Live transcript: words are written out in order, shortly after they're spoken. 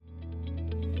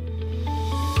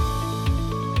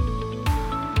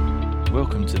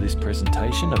Welcome to this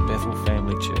presentation of Bethel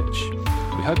Family Church.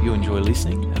 We hope you enjoy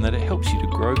listening and that it helps you to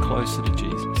grow closer to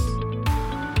Jesus.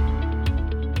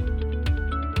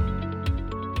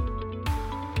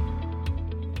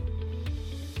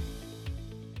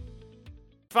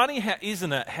 Funny,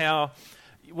 isn't it, how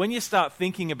when you start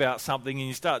thinking about something and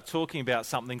you start talking about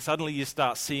something, suddenly you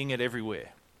start seeing it everywhere.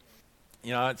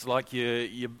 You know, it's like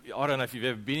I don't know if you've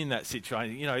ever been in that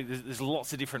situation. You know, there's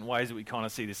lots of different ways that we kind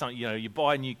of see this. You know, you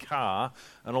buy a new car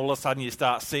and all of a sudden you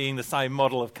start seeing the same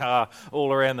model of car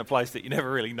all around the place that you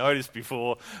never really noticed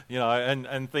before, you know,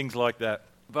 and things like that.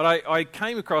 But I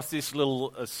came across this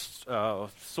little,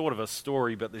 sort of a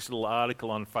story, but this little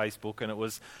article on Facebook, and it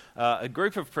was a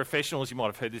group of professionals, you might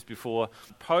have heard this before,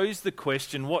 posed the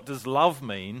question, what does love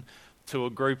mean, to a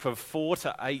group of 4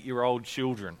 to 8 year old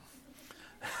children?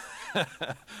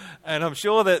 And I'm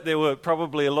sure that there were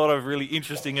probably a lot of really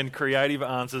interesting and creative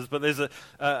answers, but there's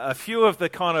a few of the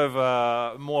kind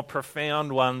of more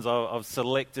profound ones I've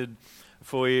selected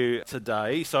for you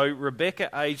today. So Rebecca,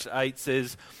 aged 8,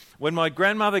 says, when my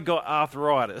grandmother got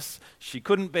arthritis, she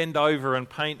couldn't bend over and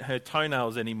paint her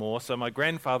toenails anymore, so my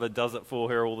grandfather does it for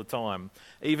her all the time,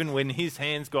 even when his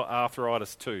hands got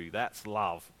arthritis too. That's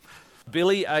love.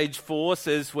 Billy, age 4,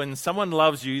 says, when someone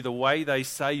loves you, the way they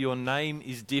say your name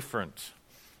is different.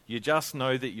 You just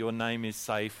know that your name is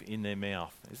safe in their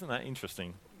mouth. Isn't that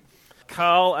interesting?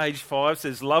 Carl, age 5,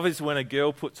 says, love is when a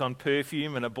girl puts on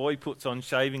perfume and a boy puts on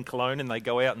shaving cologne and they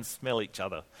go out and smell each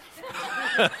other.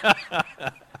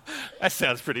 That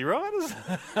sounds pretty right, doesn't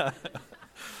it?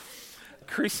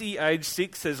 Chrissy, age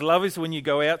 6, says, love is when you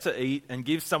go out to eat and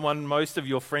give someone most of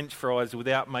your French fries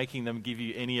without making them give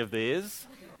you any of theirs.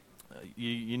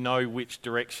 You know which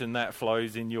direction that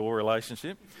flows in your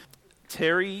relationship.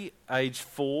 Terry, age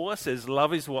 4, says,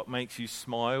 love is what makes you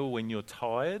smile when you're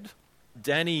tired.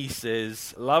 Danny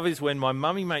says, love is when my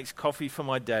mummy makes coffee for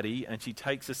my daddy and she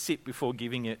takes a sip before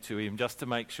giving it to him just to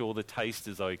make sure the taste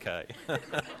is okay.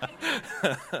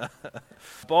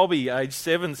 Bobby, age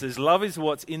 7, says, love is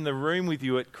what's in the room with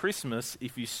you at Christmas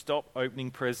if you stop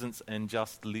opening presents and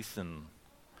just listen.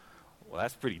 Well,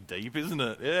 that's pretty deep, isn't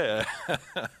it? Yeah.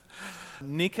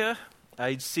 Nika,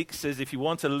 age 6, says, if you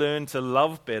want to learn to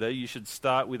love better, you should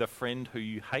start with a friend who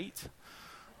you hate.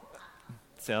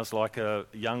 Sounds like a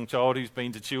young child who's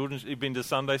been to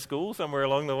Sunday school somewhere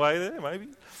along the way there, maybe.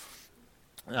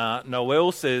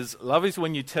 Noel says, love is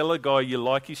when you tell a guy you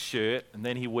like his shirt and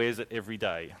then he wears it every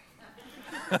day.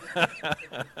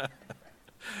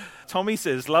 Tommy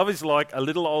says, love is like a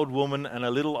little old woman and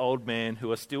a little old man who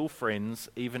are still friends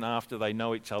even after they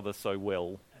know each other so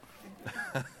well.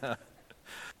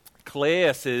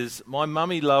 Claire says, my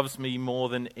mummy loves me more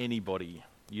than anybody.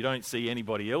 You don't see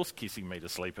anybody else kissing me to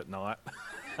sleep at night.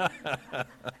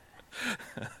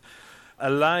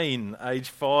 Elaine, age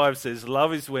 5, says,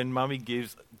 love is when mummy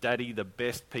gives daddy the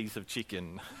best piece of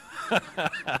chicken.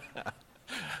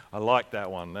 I like that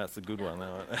one. That's a good one.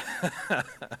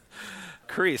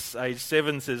 Chris, age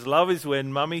 7, says, love is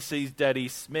when mummy sees daddy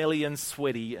smelly and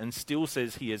sweaty and still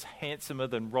says he is handsomer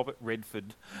than Robert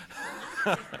Redford.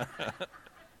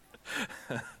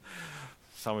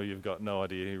 Some of you have got no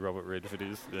idea who Robert Redford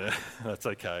is. Yeah, that's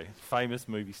okay. Famous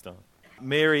movie star.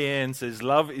 Mary Ann says,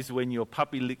 love is when your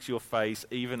puppy licks your face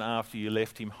even after you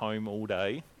left him home all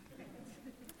day.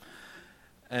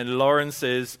 And Lauren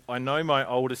says, I know my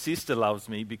older sister loves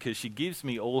me because she gives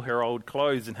me all her old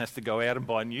clothes and has to go out and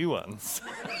buy new ones.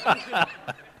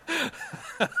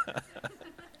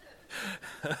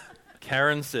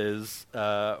 Karen says,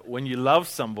 when you love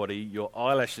somebody, your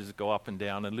eyelashes go up and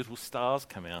down and little stars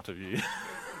come out of you.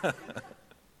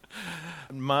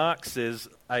 Mark says,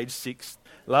 age 6,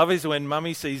 love is when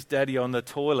mummy sees daddy on the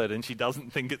toilet and she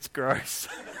doesn't think it's gross.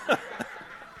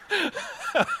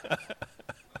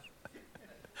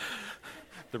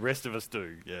 The rest of us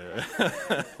do,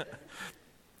 yeah.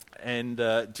 And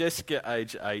Jessica,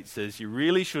 age 8, says, you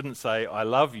really shouldn't say I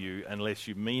love you unless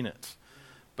you mean it.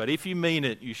 But if you mean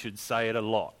it, you should say it a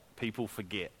lot. People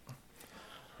forget.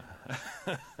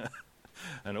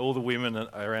 And all the women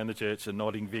around the church are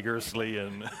nodding vigorously.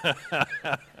 And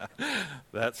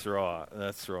That's right.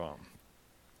 That's right.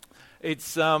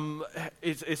 It's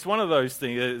one of those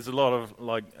things. There's a lot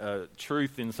of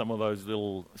truth in some of those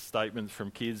little statements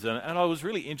from kids, and I was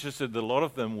really interested. A lot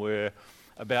of them were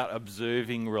about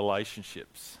observing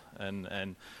relationships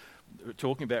and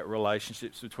talking about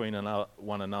relationships between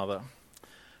one another.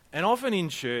 And often in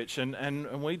church,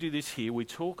 and we do this here, we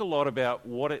talk a lot about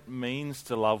what it means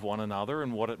to love one another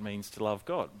and what it means to love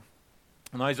God.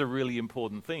 And those are really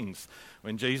important things.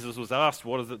 When Jesus was asked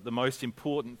what is the most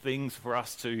important things for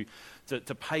us to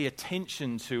pay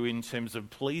attention to in terms of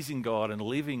pleasing God and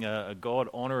living a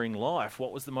God-honouring life,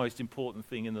 what was the most important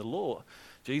thing in the law?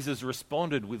 Jesus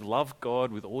responded with love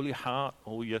God with all your heart,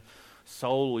 all your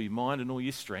soul, all your mind and all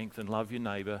your strength, and love your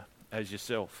neighbour as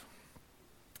yourself.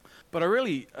 But I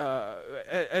really,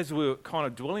 as we're kind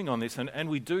of dwelling on this, and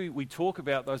we talk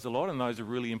about those a lot, and those are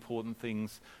really important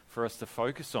things for us to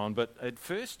focus on. But at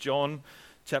 1 John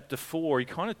chapter 4, he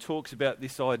kind of talks about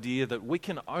this idea that we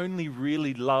can only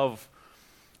really love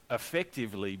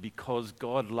effectively because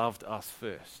God loved us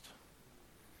first.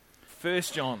 1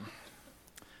 John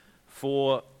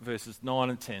 4 verses 9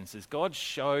 and 10 says, God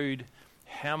showed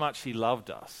how much he loved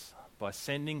us by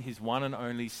sending his one and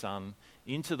only Son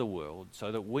into the world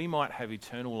so that we might have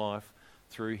eternal life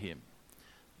through him.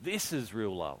 This is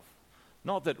real love.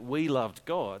 Not that we loved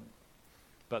God,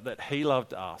 but that he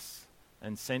loved us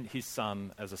and sent his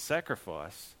Son as a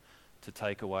sacrifice to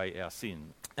take away our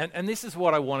sin. And this is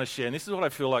what I want to share, and this is what I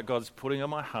feel like God's putting on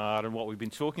my heart and what we've been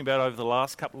talking about over the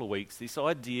last couple of weeks, this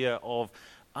idea of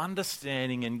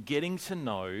understanding and getting to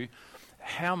know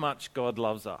how much God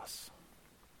loves us.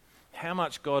 How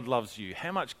much God loves you,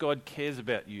 how much God cares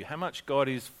about you, how much God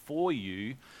is for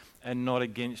you and not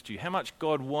against you, how much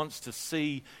God wants to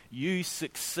see you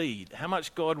succeed, how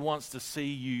much God wants to see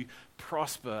you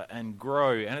prosper and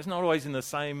grow. And it's not always in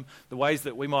the ways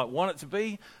that we might want it to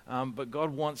be, but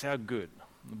God wants our good.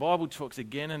 The Bible talks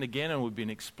again and again, and we've been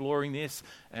exploring this,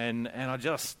 and I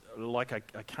just, I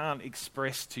can't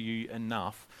express to you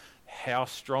enough how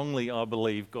strongly I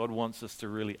believe God wants us to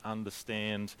really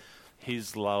understand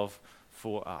his love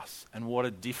for us and what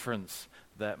a difference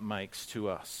that makes to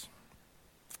us.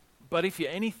 But if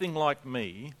you're anything like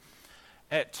me,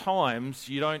 at times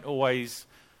you don't always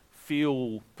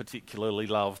feel particularly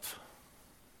loved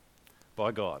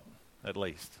by God, at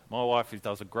least. My wife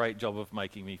does a great job of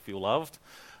making me feel loved.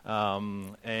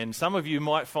 And some of you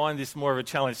might find this more of a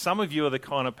challenge. Some of you are the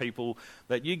kind of people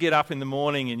that you get up in the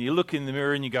morning and you look in the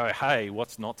mirror and you go, hey,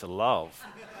 what's not to love?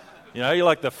 You're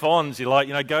like the Fonz. You're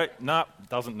like, go, nah,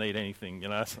 doesn't need anything,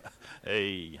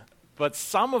 Hey. But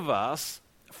some of us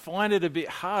find it a bit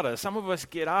harder. Some of us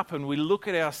get up and we look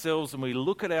at ourselves and we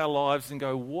look at our lives and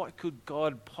go, what could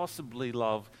God possibly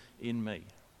love in me?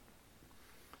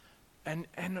 And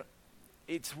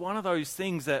it's one of those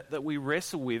things that we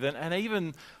wrestle with. And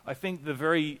even, I think,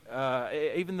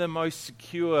 even the most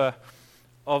secure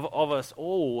of us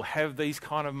all have these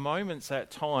kind of moments at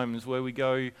times where we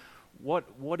go,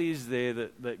 what is there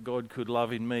that God could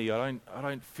love in me? I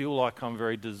don't feel like I'm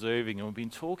very deserving. And we've been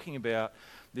talking about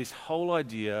this whole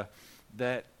idea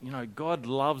that, God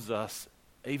loves us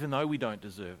even though we don't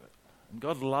deserve it. And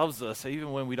God loves us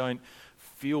even when we don't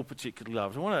feel particularly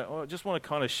loved. I just want to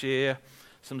kind of share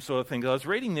some sort of things. I was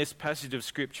reading this passage of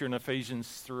Scripture in Ephesians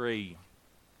 3.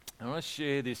 I want to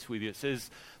share this with you. It says,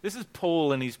 this is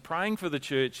Paul, and he's praying for the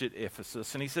church at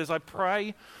Ephesus. And he says, I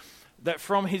pray that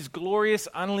from his glorious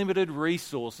unlimited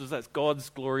resources, that's God's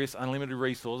glorious unlimited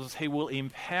resources, he will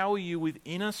empower you with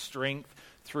inner strength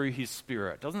through his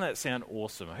Spirit. Doesn't that sound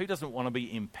awesome? Who doesn't want to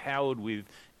be empowered with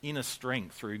inner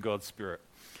strength through God's Spirit?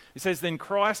 It says, then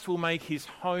Christ will make his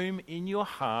home in your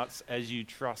hearts as you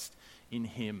trust in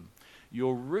him.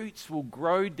 Your roots will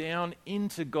grow down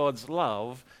into God's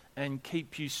love and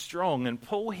keep you strong. And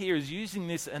Paul here is using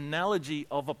this analogy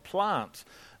of a plant.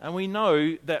 And we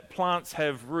know that plants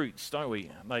have roots, don't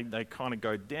we? They kind of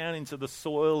go down into the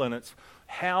soil, and it's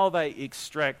how they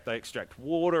extract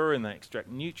water and they extract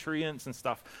nutrients and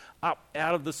stuff up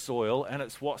out of the soil, and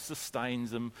it's what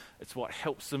sustains them. It's what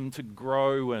helps them to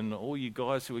grow. And all you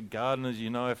guys who are gardeners,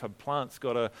 if a plant's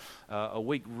got a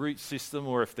weak root system,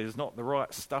 or if there's not the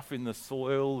right stuff in the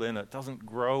soil, then it doesn't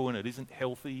grow and it isn't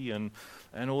healthy and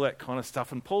all that kind of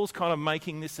stuff. And Paul's kind of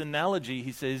making this analogy.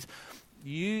 He says,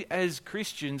 you as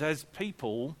Christians, as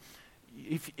people,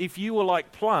 if you were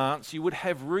like plants, you would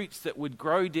have roots that would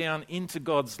grow down into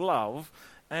God's love,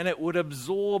 and it would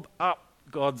absorb up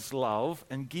God's love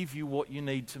and give you what you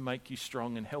need to make you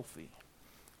strong and healthy.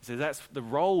 So that's the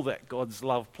role that God's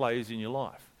love plays in your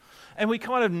life. And we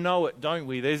kind of know it, don't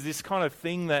we? There's this kind of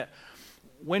thing that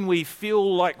when we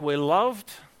feel like we're loved,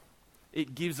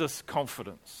 it gives us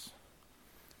confidence.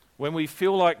 When we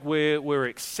feel like we're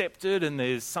accepted and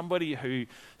there's somebody who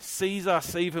sees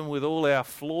us even with all our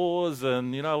flaws,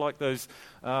 and like those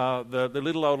the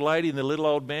little old lady and the little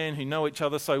old man who know each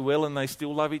other so well and they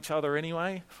still love each other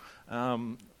anyway.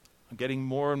 I'm getting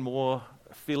more and more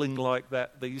feeling like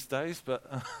that these days, but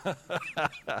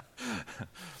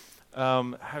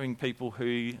having people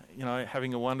who,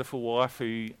 having a wonderful wife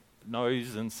who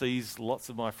knows and sees lots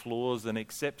of my flaws and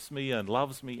accepts me and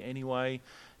loves me anyway.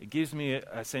 It gives me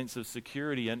a sense of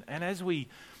security. And as we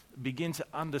begin to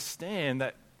understand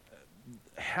that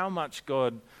how much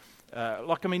God,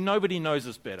 nobody knows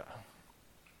us better.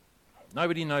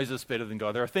 Nobody knows us better than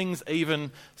God. There are things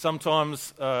even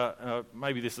sometimes,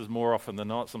 maybe this is more often than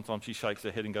not, sometimes she shakes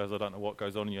her head and goes, I don't know what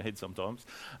goes on in your head sometimes.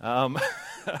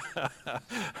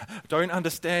 Don't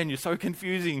understand, you're so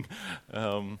confusing.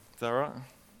 Is that right?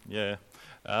 Yeah.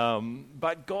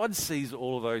 But God sees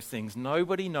all of those things.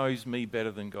 Nobody knows me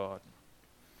better than God.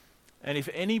 And if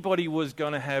anybody was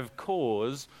going to have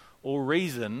cause or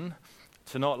reason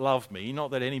to not love me,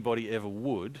 not that anybody ever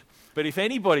would, but if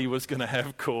anybody was going to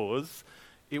have cause,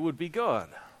 it would be God.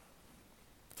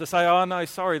 To say, oh no,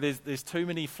 sorry, there's too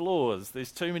many flaws,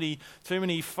 there's too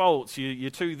many faults, you're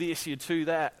too this, you're too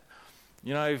that.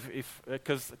 You know,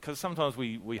 because sometimes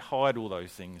we hide all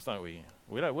those things, don't we?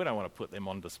 We don't want to put them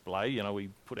on display. You know, we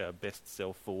put our best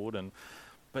self forward,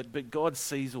 but God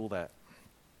sees all that.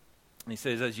 And He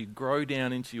says, as you grow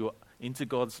down into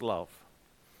God's love,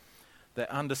 that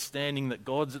understanding that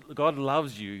God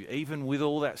loves you, even with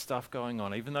all that stuff going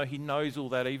on, even though He knows all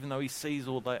that, even though He sees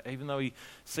all that, even though He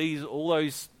sees all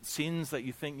those sins that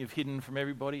you think you've hidden from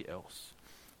everybody else.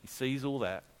 He sees all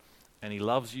that, and He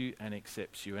loves you and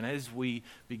accepts you. And as we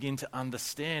begin to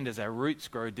understand, as our roots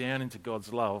grow down into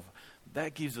God's love,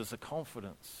 that gives us a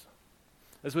confidence.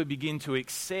 As we begin to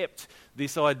accept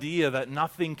this idea that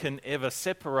nothing can ever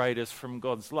separate us from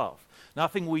God's love.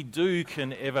 Nothing we do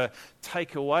can ever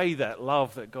take away that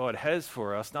love that God has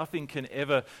for us. Nothing can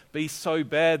ever be so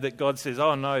bad that God says,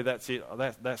 oh no, that's it.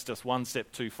 That's just one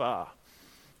step too far.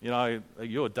 You know,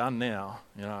 you're done now,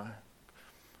 you know.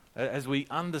 As we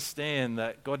understand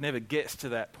that God never gets to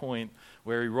that point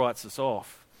where He writes us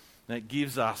off, that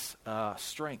gives us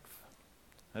strength,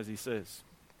 as He says.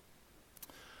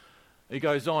 He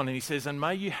goes on and he says, and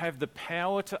may you have the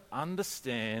power to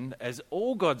understand, as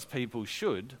all God's people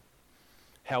should,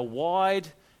 how wide,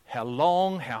 how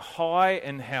long, how high,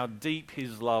 and how deep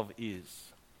His love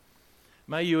is.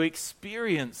 May you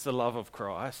experience the love of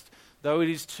Christ, though it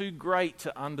is too great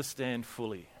to understand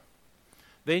fully.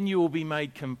 Then you will be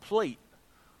made complete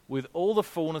with all the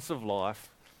fullness of life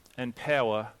and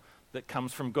power that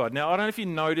comes from God. Now, I don't know if you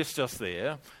noticed just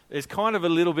there's kind of a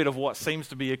little bit of what seems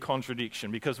to be a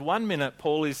contradiction, because one minute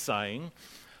Paul is saying,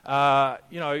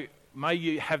 may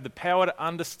you have the power to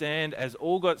understand as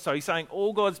all God. So he's saying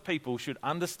all God's people should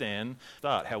understand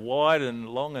how wide and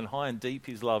long and high and deep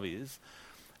His love is.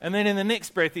 And then in the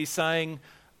next breath he's saying,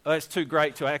 it's too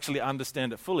great to actually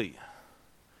understand it fully.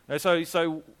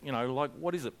 So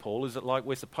what is it, Paul? Is it like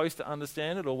we're supposed to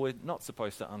understand it or we're not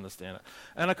supposed to understand it?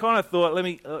 And I kind of thought,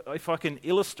 if I can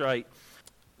illustrate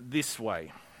this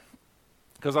way,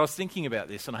 because I was thinking about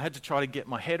this and I had to try to get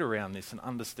my head around this and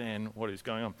understand what is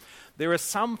going on. There are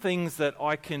some things that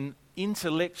I can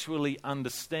intellectually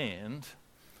understand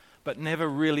but never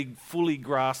really fully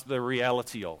grasp the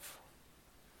reality of.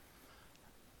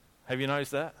 Have you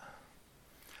noticed that?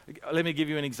 Let me give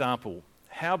you an example.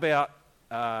 How about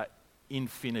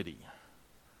infinity?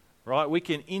 Right? We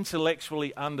can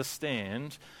intellectually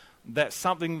understand that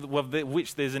something of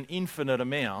which there's an infinite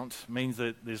amount means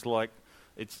that there's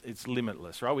it's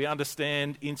limitless, right? We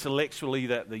understand intellectually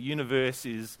that the universe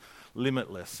is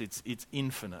limitless. It's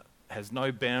infinite. It has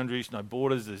no boundaries, no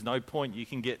borders. There's no point you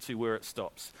can get to where it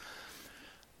stops.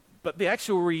 But the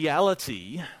actual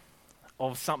reality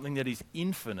of something that is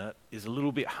infinite is a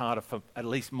little bit harder for at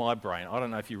least my brain. I don't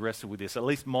know if you wrestle with this, at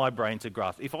least my brain to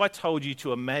grasp. If I told you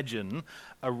to imagine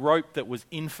a rope that was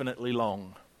infinitely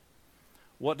long,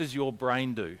 what does your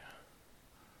brain do?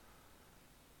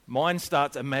 Mine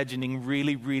starts imagining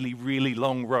really, really, really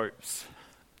long ropes.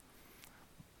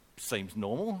 Seems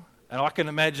normal. And I can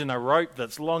imagine a rope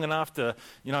that's long enough to,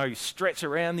 stretch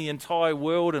around the entire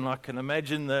world, and I can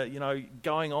imagine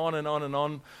going on and on and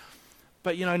on.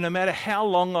 But, no matter how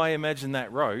long I imagine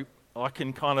that rope, I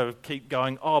can kind of keep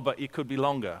going, but it could be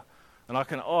longer. And I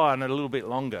can, and a little bit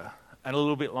longer, and a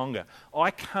little bit longer.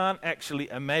 I can't actually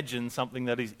imagine something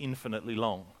that is infinitely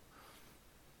long.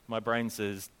 My brain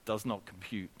says, does not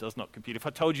compute. If I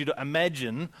told you to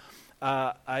imagine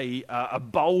a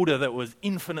boulder that was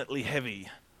infinitely heavy,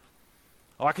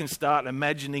 I can start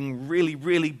imagining really,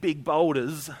 really big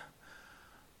boulders,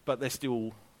 but they're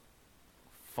still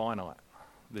finite.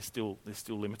 They're still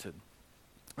limited.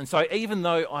 And so even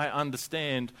though I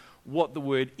understand what the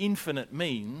word infinite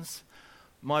means,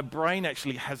 my brain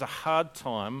actually has a hard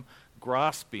time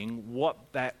grasping what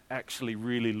that actually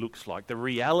really looks like, the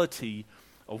reality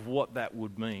of what that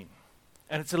would mean.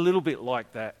 And it's a little bit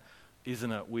like that,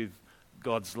 isn't it, with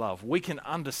God's love. We can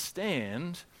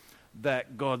understand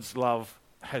that God's love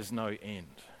has no end.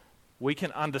 We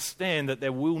can understand that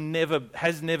there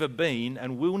has never been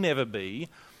and will never be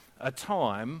a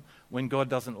time when God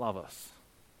doesn't love us.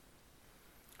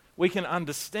 We can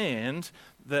understand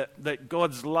that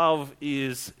God's love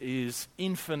is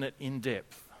infinite in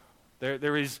depth.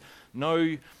 There is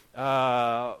no,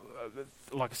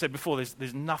 like I said before,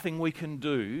 there's nothing we can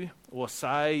do or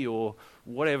say or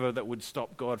whatever that would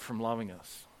stop God from loving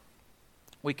us.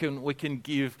 We can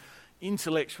give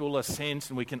intellectual assent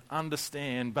and we can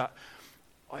understand, but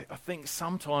I think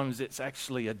sometimes it's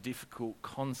actually a difficult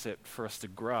concept for us to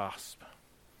grasp.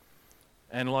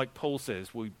 And like Paul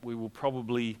says, we will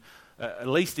probably, at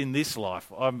least in this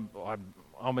life,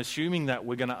 I'm assuming that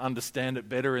we're going to understand it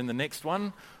better in the next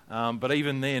one, but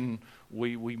even then,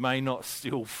 we may not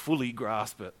still fully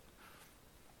grasp it.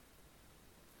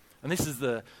 And this is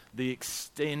the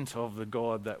extent of the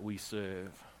God that we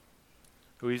serve,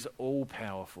 who is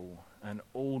all-powerful and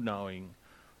all-knowing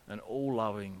and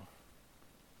all-loving.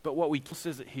 But what we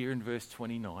says it here in verse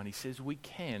 29, he says we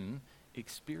can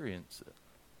experience it.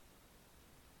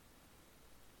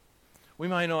 We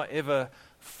may not ever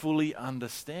fully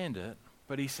understand it,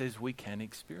 but he says we can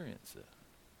experience it.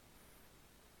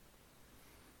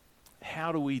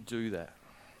 How do we do that?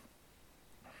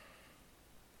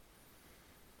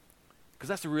 Because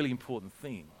that's a really important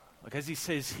thing. Like as he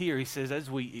says here, he says as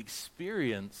we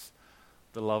experience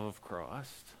the love of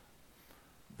Christ,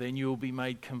 then you will be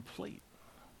made complete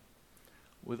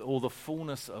with all the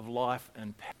fullness of life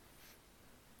and power.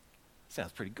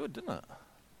 Sounds pretty good, doesn't it?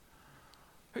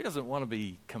 Who doesn't want to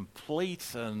be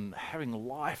complete and having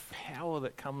life power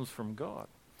that comes from God?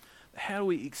 How do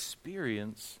we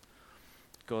experience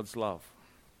God's love?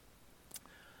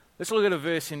 Let's look at a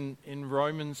verse in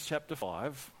Romans chapter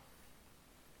 5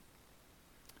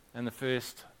 and the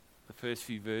first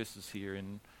few verses here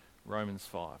in Romans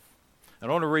 5. And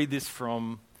I want to read this is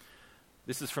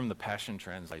from the Passion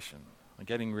Translation. I'm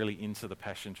getting really into the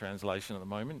Passion Translation at the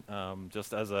moment,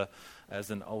 just as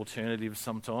an alternative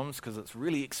sometimes, because it's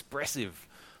really expressive.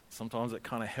 Sometimes it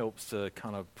kind of helps to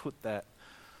kind of put that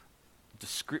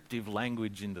descriptive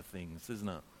language into things, isn't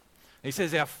it? He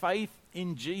says, our faith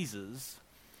in Jesus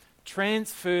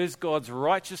transfers God's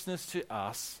righteousness to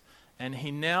us, and he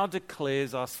now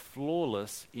declares us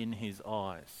flawless in his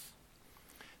eyes.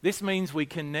 This means we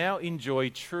can now enjoy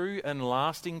true and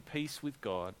lasting peace with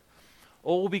God,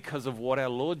 all because of what our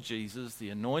Lord Jesus, the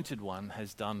Anointed One,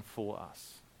 has done for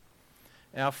us.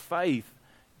 Our faith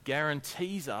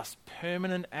guarantees us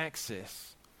permanent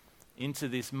access into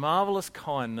this marvelous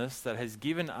kindness that has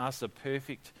given us a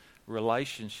perfect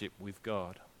relationship with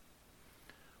God.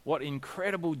 What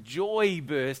incredible joy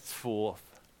bursts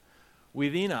forth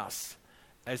within us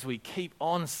as we keep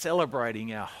on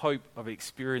celebrating our hope of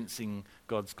experiencing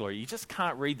God's glory. You just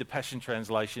can't read the Passion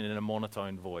Translation in a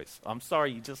monotone voice. I'm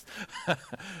sorry, you just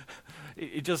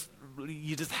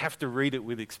have to read it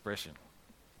with expression.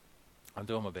 I'm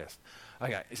doing my best.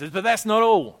 Okay, he says, but that's not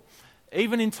all.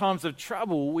 Even in times of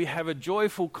trouble, we have a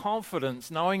joyful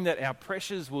confidence knowing that our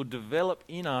pressures will develop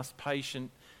in us patient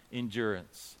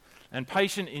endurance. And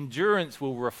patient endurance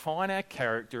will refine our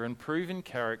character, and proven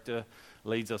character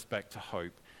leads us back to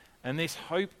hope. And this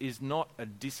hope is not a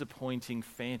disappointing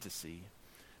fantasy,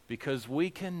 because we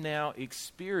can now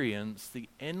experience the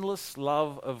endless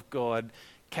love of God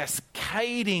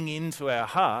cascading into our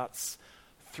hearts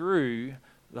through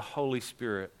the Holy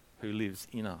Spirit who lives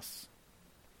in us.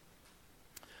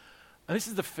 And this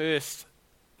is the first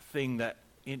thing that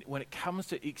when it comes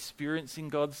to experiencing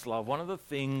God's love, one of the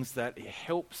things that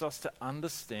helps us to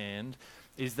understand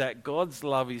is that God's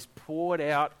love is poured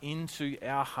out into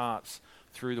our hearts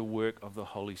through the work of the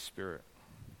Holy Spirit.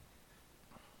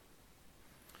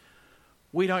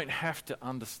 We don't have to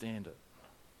understand it.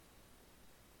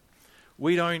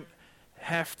 We don't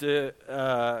have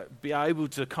to be able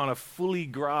to kind of fully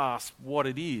grasp what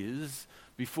it is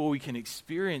before we can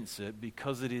experience it,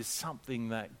 because it is something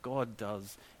that God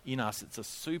does in us. It's a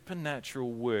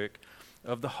supernatural work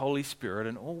of the Holy Spirit,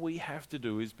 and all we have to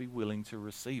do is be willing to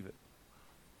receive it.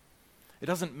 It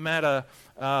doesn't matter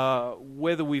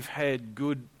whether we've had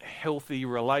good, healthy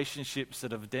relationships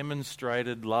that have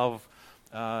demonstrated love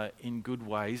in good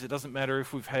ways. It doesn't matter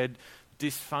if we've had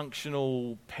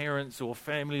dysfunctional parents or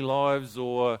family lives,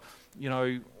 or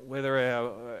whether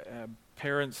our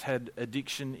parents had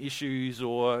addiction issues,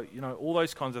 or all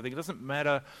those kinds of things. It doesn't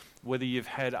matter whether you've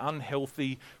had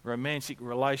unhealthy romantic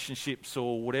relationships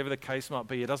or whatever the case might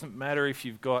be. It doesn't matter if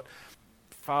you've got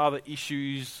father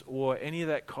issues or any of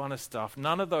that kind of stuff.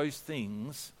 None of those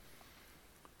things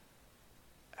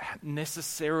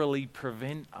necessarily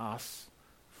prevent us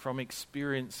from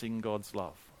experiencing God's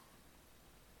love.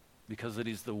 because it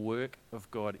is the work of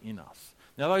God in us.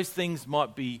 Now, those things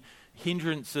might be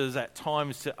hindrances at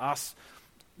times to us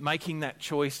making that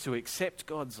choice to accept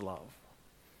God's love,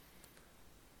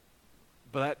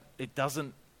 but it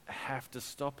doesn't have to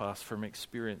stop us from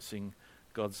experiencing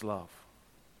God's love.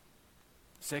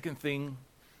 Second thing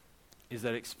is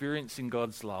that experiencing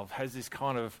God's love has this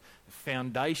kind of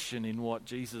foundation in what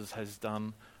Jesus has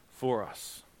done for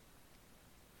us.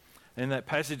 In that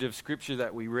passage of Scripture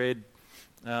that we read,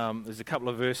 there's a couple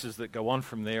of verses that go on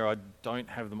from there. I don't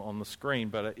have them on the screen,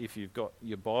 but if you've got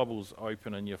your Bibles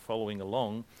open and you're following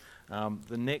along,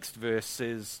 the next verse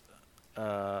says,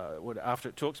 after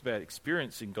it talks about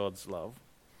experiencing God's love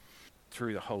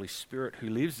through the Holy Spirit who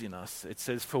lives in us, it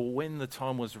says, "For when the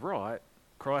time was right,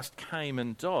 Christ came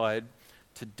and died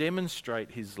to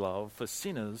demonstrate his love for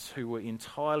sinners who were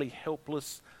entirely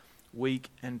helpless, weak,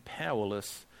 and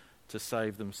powerless to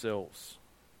save themselves."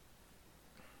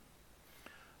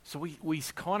 So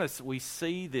we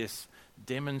see this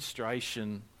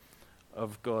demonstration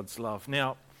of God's love.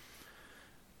 Now,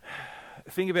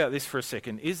 think about this for a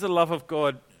second. Is the love of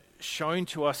God shown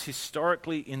to us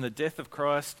historically in the death of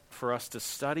Christ for us to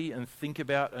study and think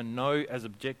about and know as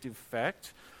objective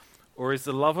fact? Or is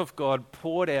the love of God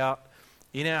poured out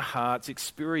in our hearts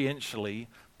experientially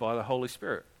by the Holy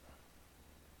Spirit?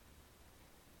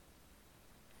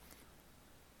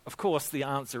 Of course, the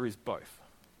answer is both.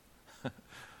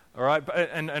 All right,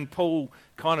 and Paul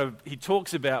he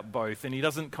talks about both, and he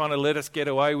doesn't kind of let us get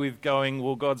away with going,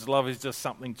 well, God's love is just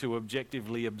something to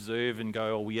objectively observe and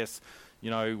go, oh, yes,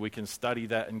 we can study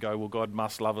that and go, well, God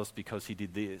must love us because he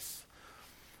did this.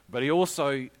 But he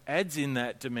also adds in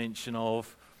that dimension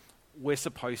of we're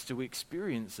supposed to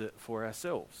experience it for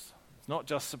ourselves. It's not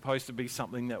just supposed to be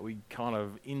something that we kind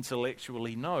of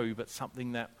intellectually know, but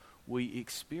something that we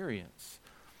experience.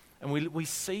 And we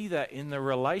see that in the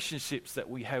relationships that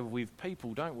we have with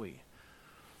people, don't we?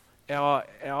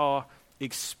 Our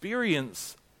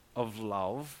experience of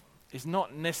love is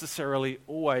not necessarily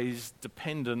always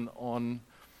dependent on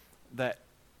that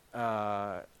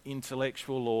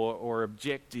intellectual or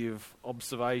objective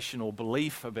observation or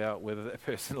belief about whether that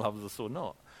person loves us or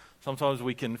not. Sometimes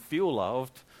we can feel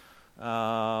loved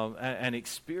and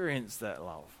experience that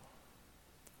love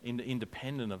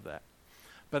independent of that.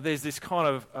 But there's this kind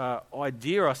of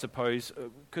idea, I suppose,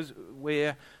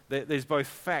 where there's both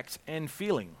fact and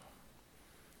feeling.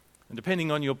 And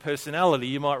depending on your personality,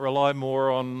 you might rely more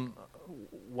on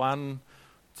one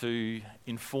to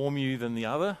inform you than the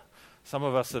other. Some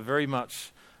of us are very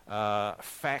much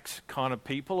fact kind of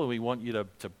people, and we want you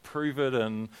to prove it.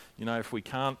 And, if we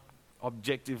can't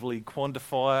objectively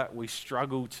quantify it, we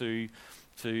struggle to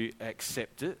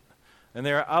accept it. And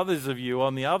there are others of you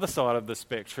on the other side of the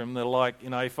spectrum that are like,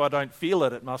 if I don't feel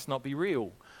it, it must not be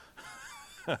real.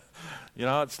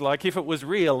 It's like if it was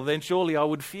real, then surely I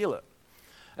would feel it.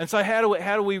 And so how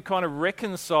do we kind of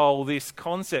reconcile this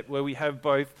concept where we have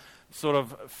both sort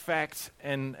of fact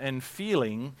and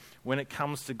feeling when it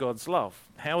comes to God's love?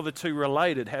 How are the two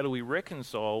related? How do we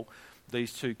reconcile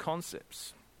these two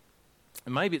concepts?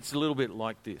 And maybe it's a little bit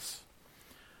like this.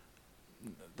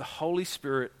 The Holy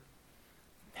Spirit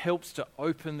helps to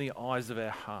open the eyes of our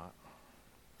heart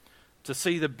to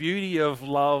see the beauty of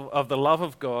love, of the love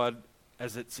of God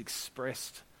as it's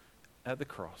expressed at the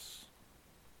cross.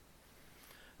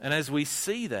 And as we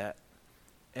see that,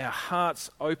 our hearts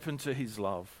open to his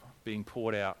love being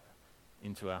poured out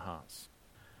into our hearts.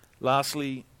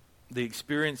 Lastly, the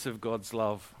experience of God's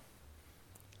love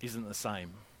isn't the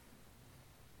same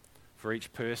for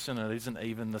each person. It isn't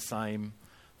even the same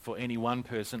for any one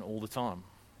person all the time.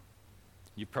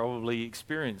 You've probably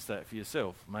experienced that for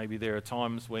yourself. Maybe there are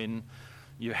times when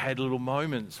you had little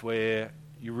moments where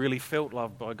you really felt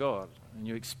loved by God and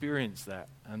you experienced that.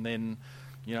 And then,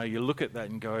 you look at that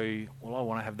and go, well, I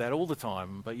want to have that all the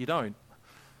time, but you don't.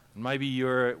 And maybe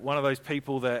you're one of those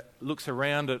people that looks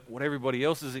around at what everybody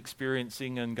else is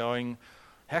experiencing and going,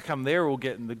 how come they're all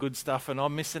getting the good stuff and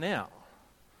I'm missing out?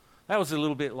 That was a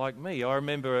little bit like me. I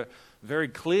remember very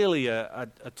clearly a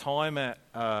time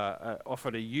off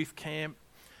at a youth camp,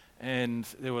 and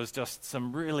there was just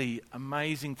some really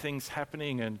amazing things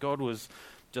happening, and God was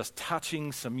just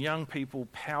touching some young people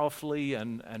powerfully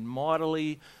and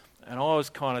mightily, and I was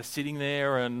kind of sitting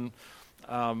there and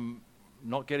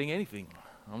not getting anything.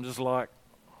 I'm just like,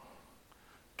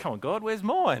 come on, God, where's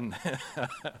mine?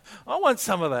 I want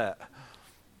some of that.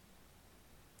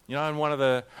 And one of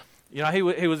the,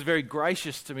 he was very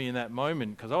gracious to me in that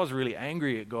moment because I was really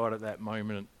angry at God at that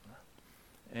moment.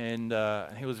 And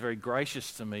he was very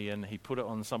gracious to me, and he put it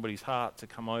on somebody's heart to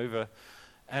come over.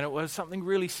 And it was something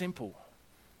really simple.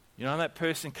 You know, and that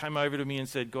person came over to me and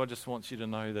said, God just wants you to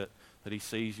know that he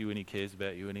sees you and he cares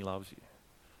about you and he loves you.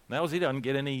 And that was it. I didn't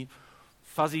get any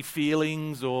fuzzy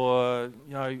feelings or,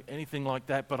 anything like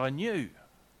that, but I knew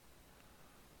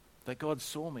that God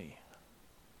saw me.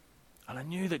 And I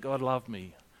knew that God loved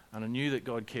me. And I knew that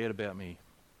God cared about me.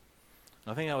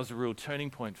 And I think that was a real turning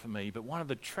point for me. But one of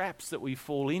the traps that we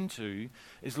fall into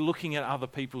is looking at other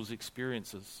people's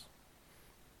experiences.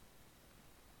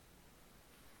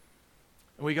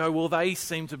 And we go, well, they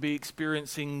seem to be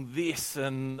experiencing this,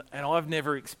 and I've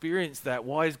never experienced that.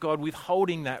 Why is God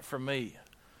withholding that from me?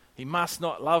 He must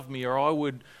not love me, or I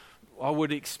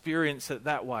would experience it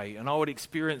that way, and I would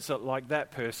experience it like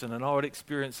that person, and I would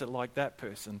experience it like that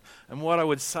person. And what I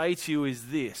would say to you is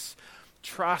this: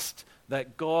 trust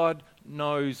that God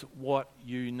knows what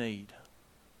you need.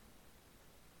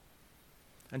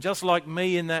 And just like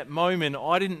me in that moment,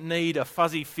 I didn't need a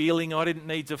fuzzy feeling. I didn't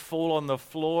need to fall on the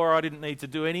floor. I didn't need to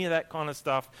do any of that kind of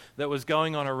stuff that was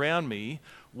going on around me.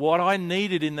 What I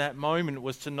needed in that moment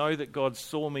was to know that God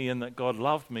saw me and that God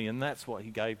loved me, and that's what he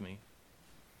gave me.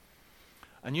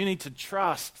 And you need to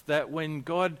trust that when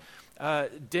God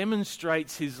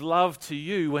demonstrates his love to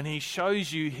you, when he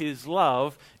shows you his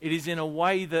love, it is in a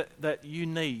way that you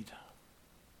need.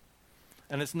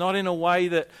 And it's not in a way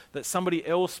that somebody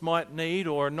else might need,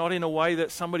 or not in a way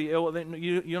that somebody else,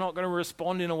 you're not going to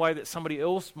respond in a way that somebody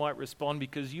else might respond,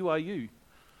 because you are you.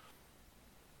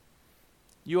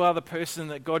 You are the person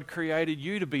that God created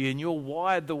you to be, and you're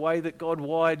wired the way that God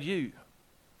wired you.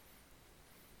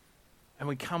 And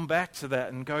we come back to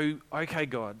that and go, okay,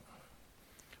 God,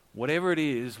 whatever it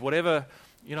is, whatever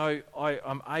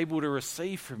I'm able to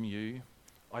receive from you,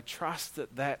 I trust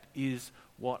that is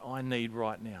what I need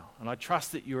right now. And I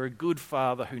trust that you're a good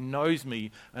Father who knows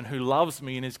me and who loves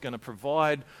me and is going to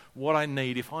provide what I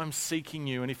need if I'm seeking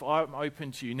you and if I'm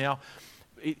open to you. Now,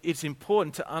 it's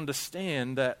important to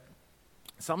understand that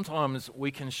sometimes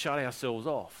we can shut ourselves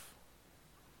off.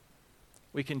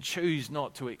 We can choose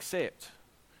not to accept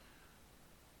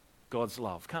God's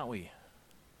love, can't we?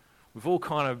 We've all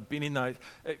kind of been in those,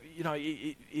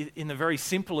 in the very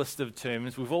simplest of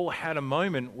terms, we've all had a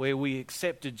moment where we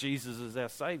accepted Jesus as our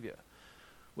Saviour,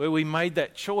 where we made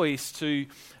that choice to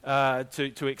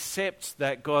accept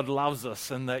that God loves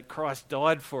us and that Christ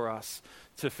died for us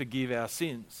to forgive our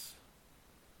sins.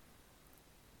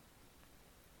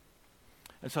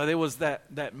 And so there was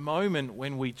that moment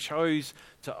when we chose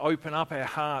to open up our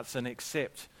hearts and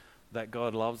accept that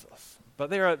God loves us. But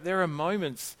there are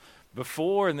moments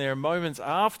before and there are moments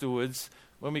afterwards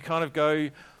when we kind of go,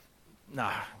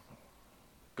 nah,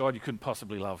 God, you couldn't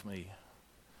possibly love me.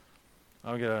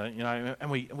 I'm gonna, and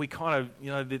we kind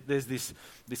of, there's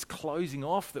this closing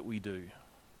off that we do. And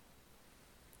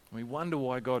we wonder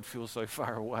why God feels so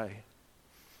far away.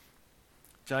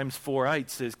 James 4:8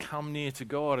 says, come near to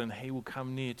God and he will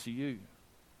come near to you.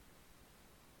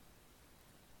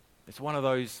 It's one of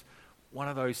those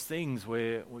things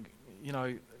where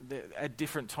at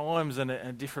different times and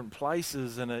at different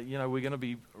places, and we're going to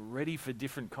be ready for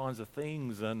different kinds of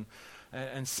things, and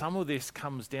some of this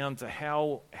comes down to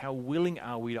how willing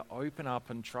are we to open up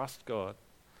and trust God?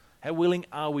 How willing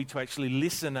are we to actually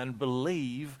listen and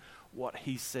believe what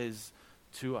he says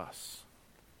to us?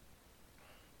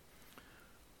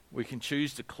 We can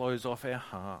choose to close off our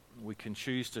heart. We can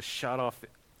choose to shut off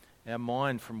our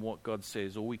mind from what God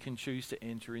says, or we can choose to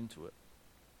enter into it.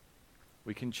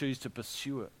 We can choose to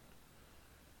pursue it.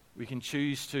 We can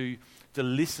choose to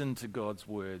listen to God's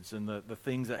words and the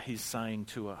things that he's saying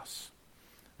to us,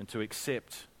 and to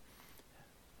accept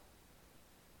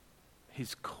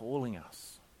his calling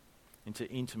us into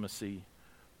intimacy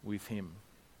with him.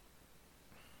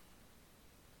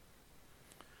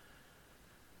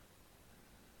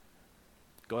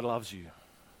 God loves you.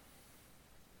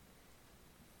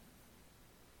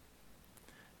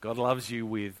 God loves you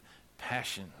with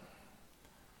passion.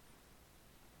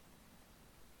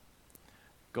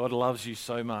 God loves you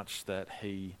so much that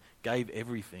he gave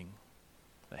everything,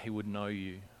 that he would know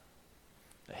you,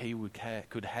 that he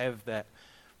could have that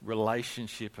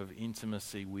relationship of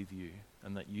intimacy with you,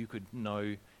 and that you could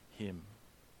know him.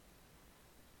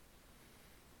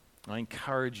 I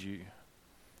encourage you,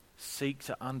 seek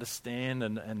to understand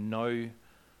and know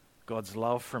God's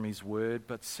love from his word,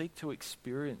 but seek to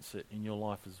experience it in your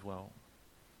life as well.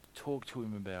 Talk to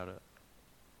him about it.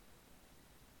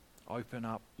 Open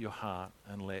up your heart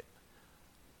and let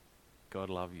God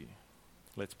love you.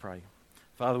 Let's pray.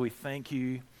 Father, we thank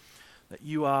you that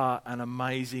you are an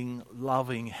amazing,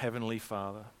 loving Heavenly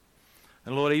Father.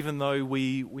 And Lord, even though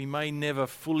we may never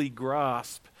fully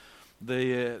grasp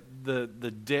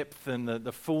the depth and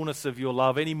the fullness of your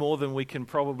love any more than we can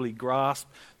probably grasp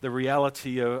the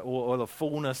reality or the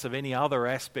fullness of any other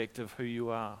aspect of who you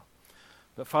are.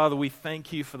 But Father, we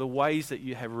thank you for the ways that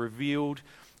you have revealed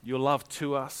your love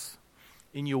to us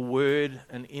in your word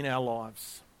and in our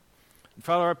lives. And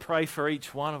Father, I pray for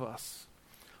each one of us,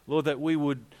 Lord, that we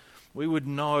would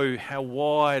know how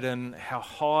wide and how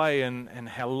high and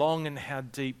how long and how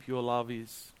deep your love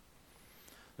is.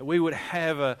 That we would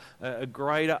have a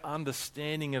greater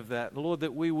understanding of that. Lord,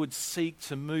 that we would seek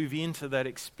to move into that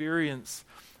experience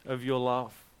of your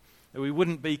love. That we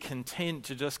wouldn't be content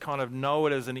to just kind of know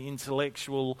it as an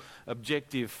intellectual,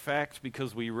 objective fact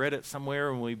because we read it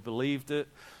somewhere and we believed it.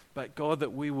 But God,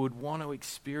 that we would want to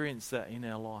experience that in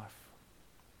our life.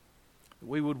 That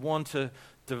we would want to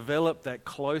develop that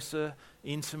closer,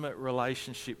 intimate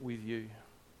relationship with you.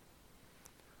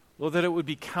 Lord, that it would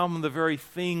become the very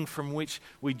thing from which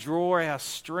we draw our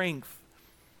strength,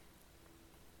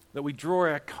 that we draw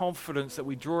our confidence, that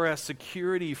we draw our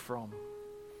security from,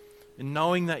 in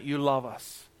knowing that you love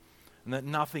us and that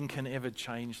nothing can ever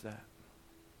change that.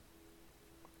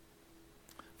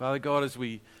 Father God, as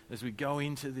we go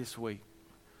into this week,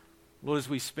 Lord, as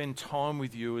we spend time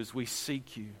with you, as we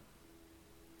seek you,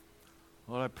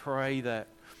 Lord, I pray that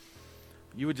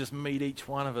you would just meet each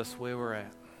one of us where we're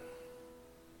at.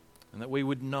 And that we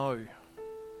would know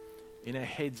in our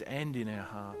heads and in our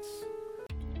hearts.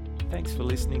 Thanks for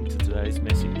listening to today's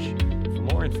message. For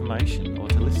more information or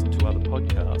to listen to other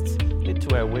podcasts, head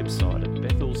to our website at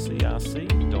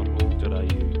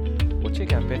bethelcrc.org.au or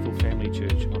check out Bethel Family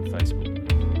Church